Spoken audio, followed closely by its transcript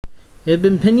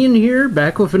Pinion here,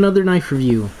 back with another knife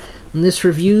review. And this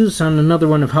review's on another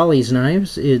one of Holly's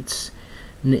knives. It's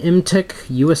an Mtech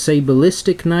USA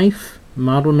Ballistic knife,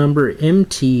 model number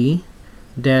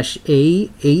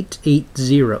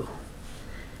MT-A880.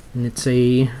 And it's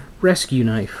a rescue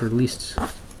knife, or at least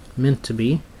meant to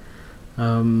be.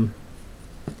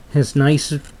 Has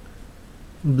nice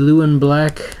blue and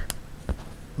black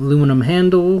aluminum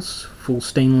handles, full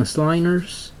stainless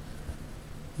liners,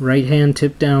 right hand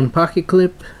tip down pocket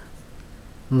clip,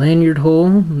 lanyard hole,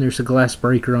 and there's a glass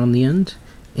breaker on the end.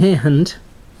 And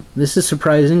this is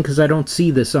surprising because I don't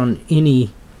see this on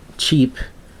any cheap,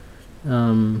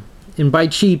 and by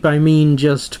cheap I mean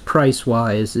just price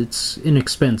wise. It's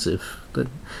inexpensive.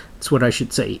 That's what I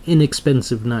should say,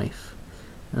 inexpensive knife.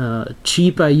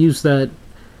 Cheap, I use that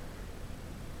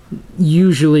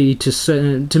usually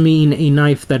to mean a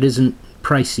knife that isn't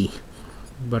pricey.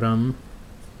 But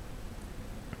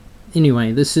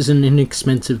anyway, this is an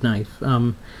inexpensive knife.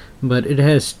 But it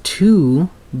has two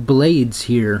blades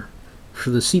here for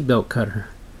the seatbelt cutter.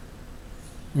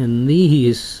 And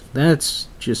these, that's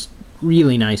just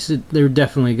really nice. They're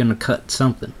definitely going to cut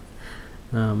something.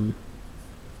 I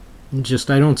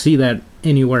don't see that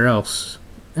anywhere else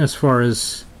as far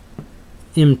as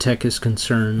Mtech is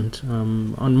concerned.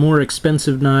 On more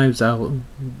expensive knives,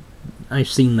 I've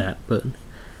seen that, but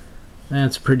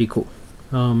that's pretty cool.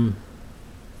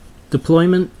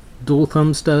 Deployment, dual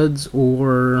thumb studs,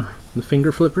 or the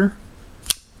finger flipper.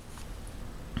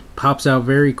 Pops out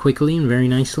very quickly and very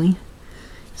nicely.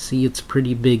 See, it's a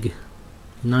pretty big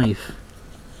knife.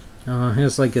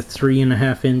 Has like a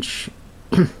 3.5 inch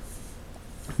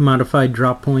modified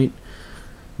drop point,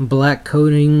 black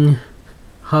coating,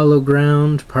 hollow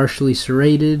ground, partially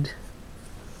serrated,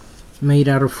 made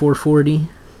out of 440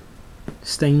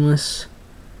 stainless.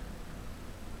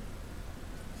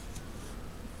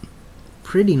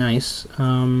 Pretty nice.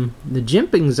 The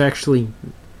jimping's actually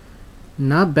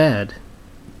not bad.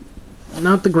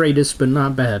 Not the greatest, but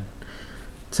not bad.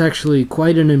 It's actually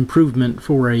quite an improvement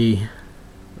for a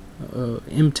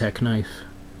Mtech knife.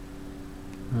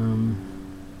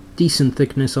 Decent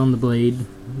thickness on the blade.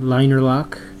 Liner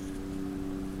lock.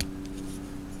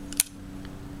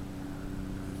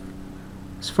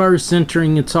 As far as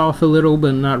centering, it's off a little,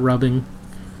 but not rubbing.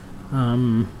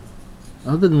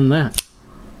 Other than that,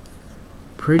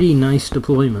 pretty nice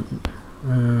deployment.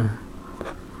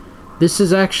 This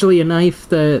is actually a knife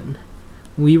that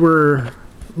we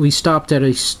stopped at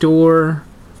a store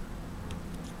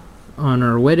on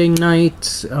our wedding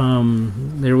night.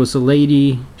 There was a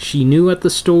lady she knew at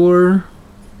the store,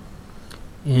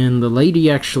 and the lady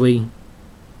actually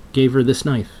gave her this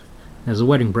knife as a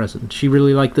wedding present. She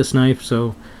really liked this knife,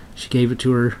 so she gave it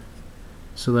to her.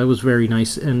 So that was very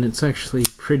nice, and it's actually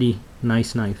a pretty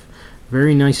nice knife.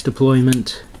 Very nice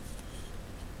deployment.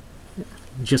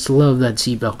 Just love that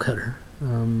seatbelt cutter.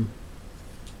 And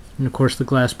of course the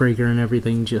glass breaker and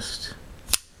everything, just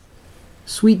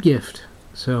sweet gift.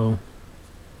 So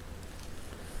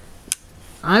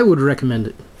I would recommend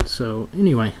it. So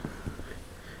anyway,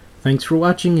 thanks for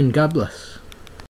watching and God bless.